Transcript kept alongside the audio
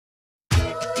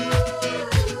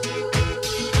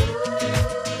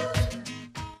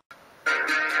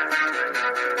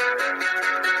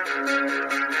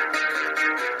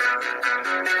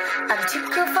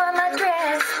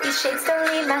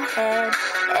my head.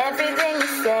 Everything you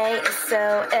say is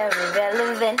so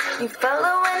irrelevant. You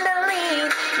follow and I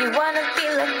lead. You wanna be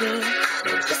like me.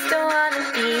 You just don't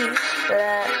wanna be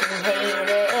loved and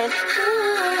hated.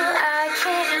 Ooh, I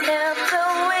can't help the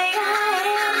way I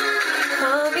am.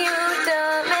 Hope you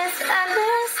don't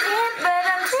misunderstand, but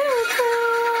I'm too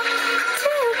cool.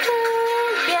 Too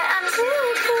cool. Yeah, I'm too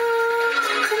cool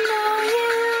to know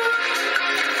you.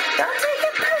 Don't take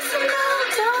it personal.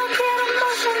 Don't get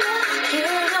emotional. You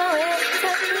know it's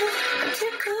up to you. I'm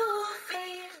too cool for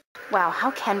you. Wow, how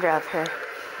Kendra of her.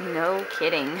 No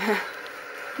kidding.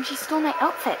 And she stole my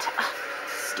outfit. Ugh,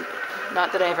 stupid.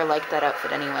 Not that I ever liked that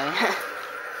outfit anyway.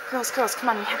 Girls, come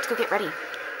on, we have to go get ready.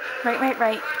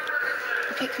 Right.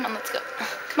 Okay, come on, let's go.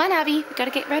 Come on, Abby, we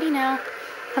gotta get ready now.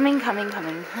 Coming.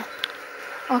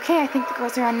 Okay, I think the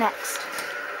girls are on next.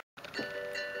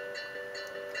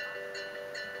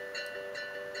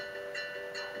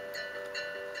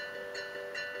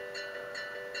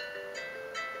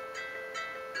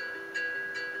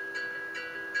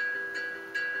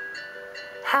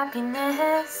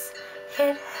 Happiness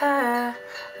hit her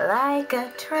like a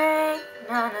train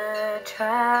on a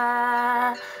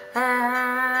track.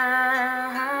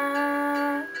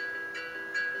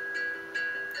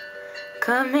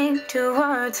 Coming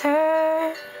towards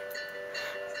her,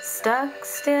 stuck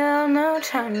still, no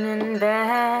turning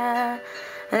back.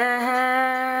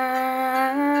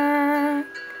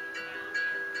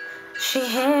 She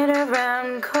hid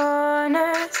around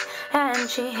corners and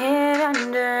she hid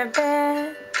under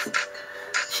beds.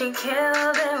 She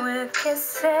killed it with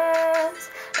kisses.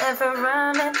 Ever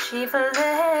run and she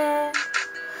fled.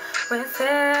 With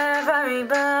every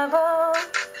bubble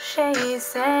she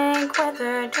sank with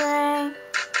her drink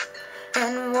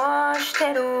and washed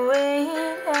it away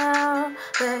down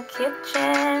the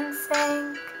kitchen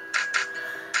sink.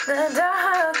 The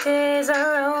dark days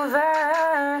are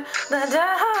over. The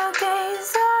dark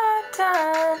days are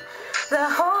done. The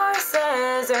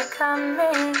horses are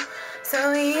coming,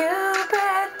 so you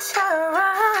better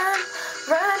run.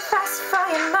 Run fast for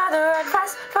your mother, run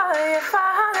fast for your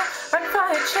father, run for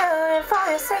your children, for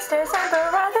your sisters and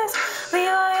brothers. Leave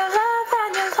all your love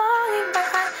and your longing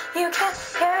behind. You can't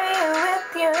carry it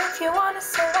with you if you want to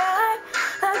survive.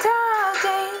 The dark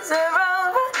days are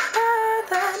over.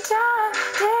 The dark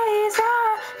days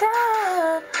are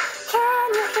done. Can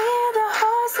you hear the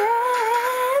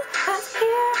horses? 'Cause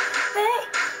here they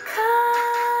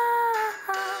come.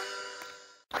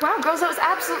 Wow, girls, that was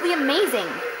absolutely amazing.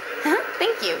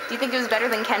 Thank you. Do you think it was better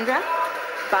than Kendra?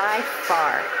 By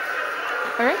far.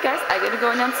 All right, guys, I gotta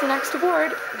go announce the next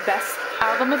award. Best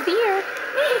Album of the Year.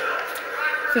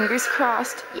 Fingers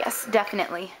crossed. Yes,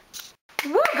 definitely.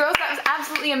 Woo, girls, that was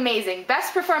absolutely amazing.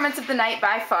 Best performance of the night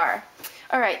by far.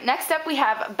 All right, next up we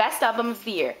have Best Album of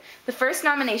the Year. The first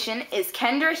nomination is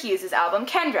Kendra Hughes' album,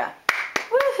 Kendra.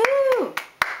 Woohoo!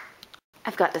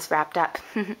 I've got this wrapped up.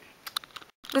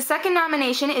 The second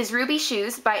nomination is Ruby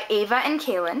Shoes by Ava and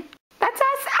Céilin. That's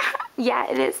us! Yeah,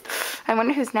 it is. I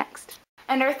wonder who's next.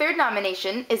 And our third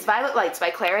nomination is Violet Lights by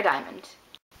Clara Diamond.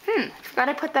 Forgot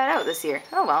I put that out this year.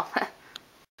 Oh well.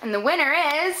 And the winner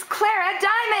is Clara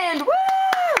Diamond!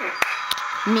 Woo!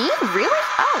 Me? Really?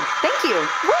 Oh, thank you.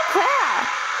 Woo, Clara!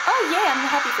 Oh yeah, I'm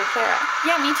happy for Clara.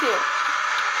 Yeah, me too.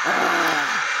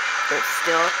 But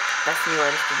still, Best New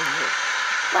Artist of the Year.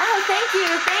 Wow, thank you.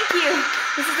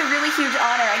 This is a really huge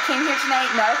honor. I came here tonight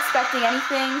not expecting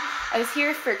anything. I was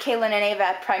here for Céilin and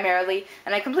Ava primarily,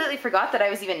 and I completely forgot that I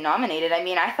was even nominated. I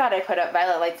mean, I thought I put up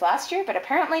Violet Lights last year, but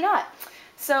apparently not.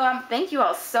 So thank you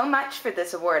all so much for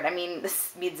this award. I mean,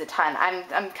 this means a ton.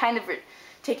 I'm kind of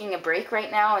taking a break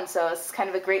right now, and so it's kind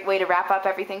of a great way to wrap up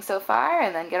everything so far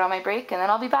and then get on my break, and then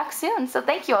I'll be back soon. So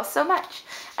thank you all so much.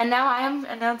 And now I am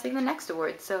announcing the next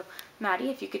award. So Maddie,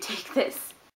 if you could take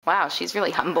this. Wow, she's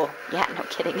really humble. Yeah, no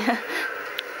kidding.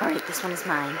 All right, this one is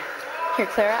mine. Here,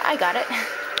 Clara, I got it.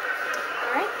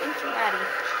 All right, thank you, Maddie.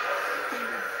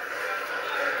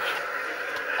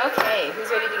 Okay, who's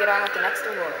ready to get on with the next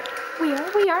award?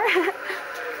 We are.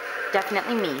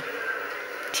 Definitely me.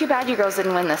 Too bad you girls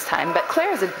didn't win this time, but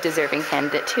Claire's a deserving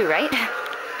candidate too, right?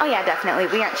 Oh yeah, definitely.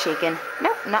 We aren't shaken.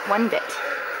 Nope, not one bit.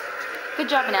 Good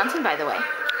job announcing, by the way.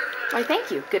 Why,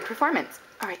 thank you. Good performance.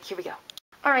 All right, here we go.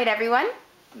 All right, everyone.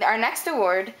 Our next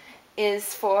award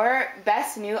is for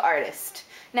Best New Artist.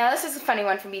 Now, this is a funny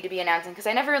one for me to be announcing because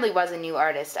I never really was a new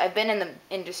artist. I've been in the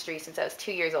industry since I was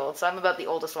 2 years old, so I'm about the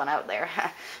oldest one out there.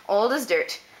 Old as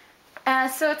dirt.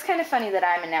 So it's kind of funny that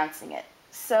I'm announcing it.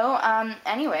 So,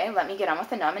 anyway, let me get on with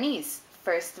the nominees.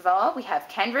 First of all, we have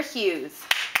Kendra Hughes.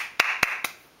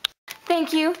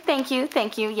 Thank you.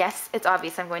 Yes, it's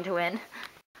obvious I'm going to win.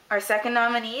 Our second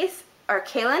nominees are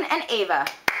Céilin and Ava.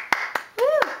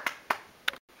 Woo!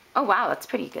 Oh wow, that's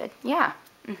pretty good. Yeah.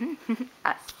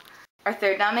 Us. Our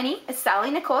third nominee is Sally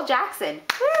Nicole Jackson.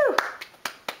 Woo!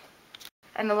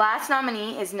 And the last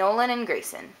nominee is Nolan and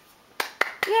Grayson.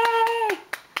 Yay!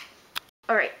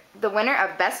 Alright, the winner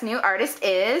of Best New Artist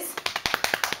is...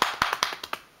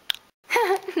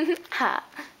 Oh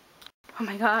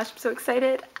my gosh, I'm so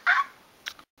excited.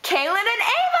 Céilin and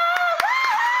Ava!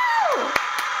 Woo!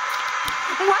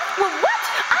 What? What?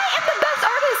 I am the best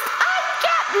artist! I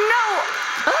get no...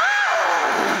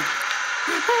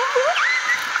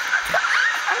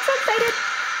 I'm so excited.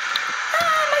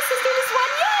 My sister just won,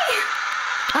 yay!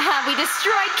 We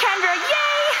destroyed Kendra, yay!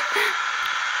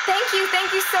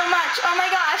 Thank you so much. Oh my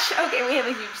gosh. Okay, we have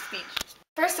a huge speech.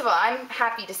 First of all, I'm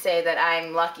happy to say that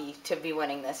I'm lucky to be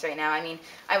winning this right now. I mean,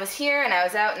 I was here and I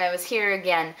was out and I was here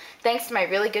again, thanks to my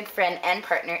really good friend and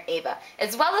partner, Ava,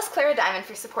 as well as Clara Diamond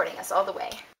for supporting us all the way.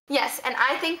 Yes, and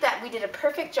I think that we did a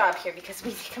perfect job here because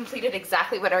we completed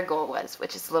exactly what our goal was,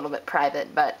 which is a little bit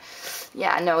private, but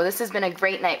yeah, no, this has been a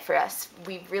great night for us.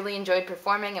 We really enjoyed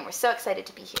performing and we're so excited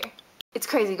to be here. It's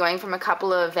crazy going from a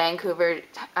couple of Vancouver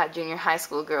junior high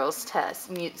school girls to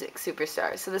music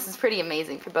superstars, so this is pretty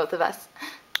amazing for both of us.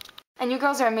 And you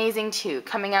girls are amazing too,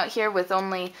 coming out here with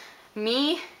only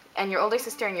me and your older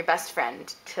sister and your best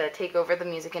friend to take over the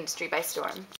music industry by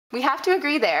storm. We have to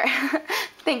agree there.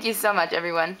 Thank you so much,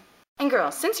 everyone. And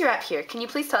girls, since you're up here, can you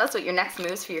please tell us what your next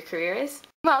moves for your career is?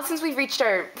 Well, since we've reached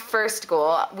our first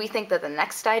goal, we think that the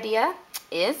next idea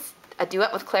is a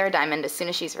duet with Clara Diamond as soon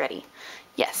as she's ready.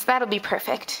 Yes, that'll be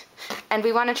perfect. And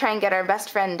we want to try and get our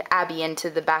best friend Abby into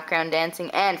the background dancing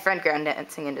and frontground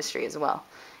dancing industry as well.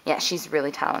 Yeah, she's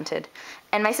really talented.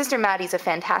 And my sister Maddie's a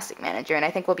fantastic manager, and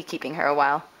I think we'll be keeping her a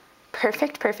while.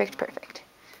 Perfect, perfect, perfect.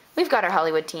 We've got our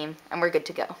Hollywood team, and we're good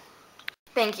to go.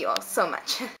 Thank you all so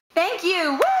much. Thank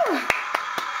you! Woo!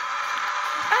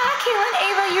 Céilin,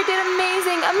 Ava, you did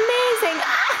amazing, amazing!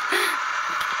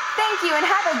 Thank you, and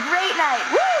have a great night.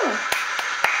 Woo!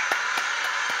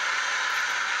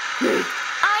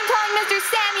 I'm calling Mr.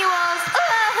 Samuels!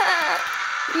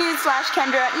 Newsflash,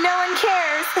 Kendra, no one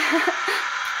cares!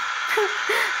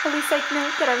 At least I know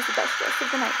that I was the best dressed of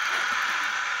the night.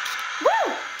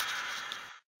 Woo!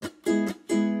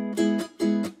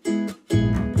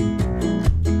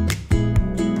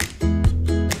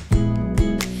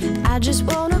 I just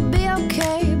wanna be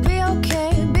okay, be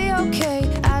okay, be okay.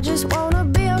 I just wanna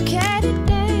be okay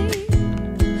today.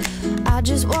 I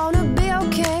just wanna be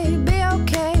okay, be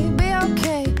okay, be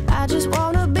okay. I just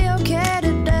wanna be okay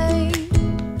today.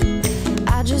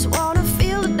 I just wanna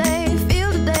feel the day,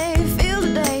 feel the day, feel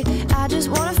the day. I just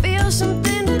wanna feel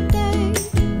something today.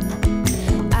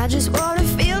 I just wanna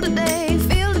feel the day,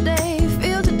 feel the day,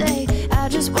 feel the day. I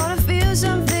just wanna feel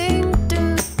something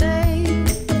today.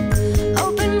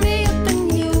 Open me up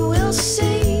and you will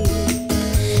see.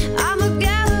 I'm a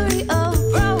gallery of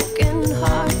broken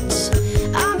hearts.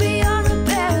 I'm beyond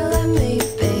repair, let me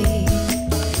be.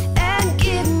 And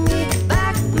give me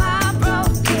back my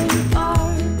broken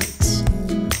parts.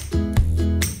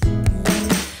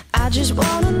 I just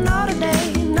wanna know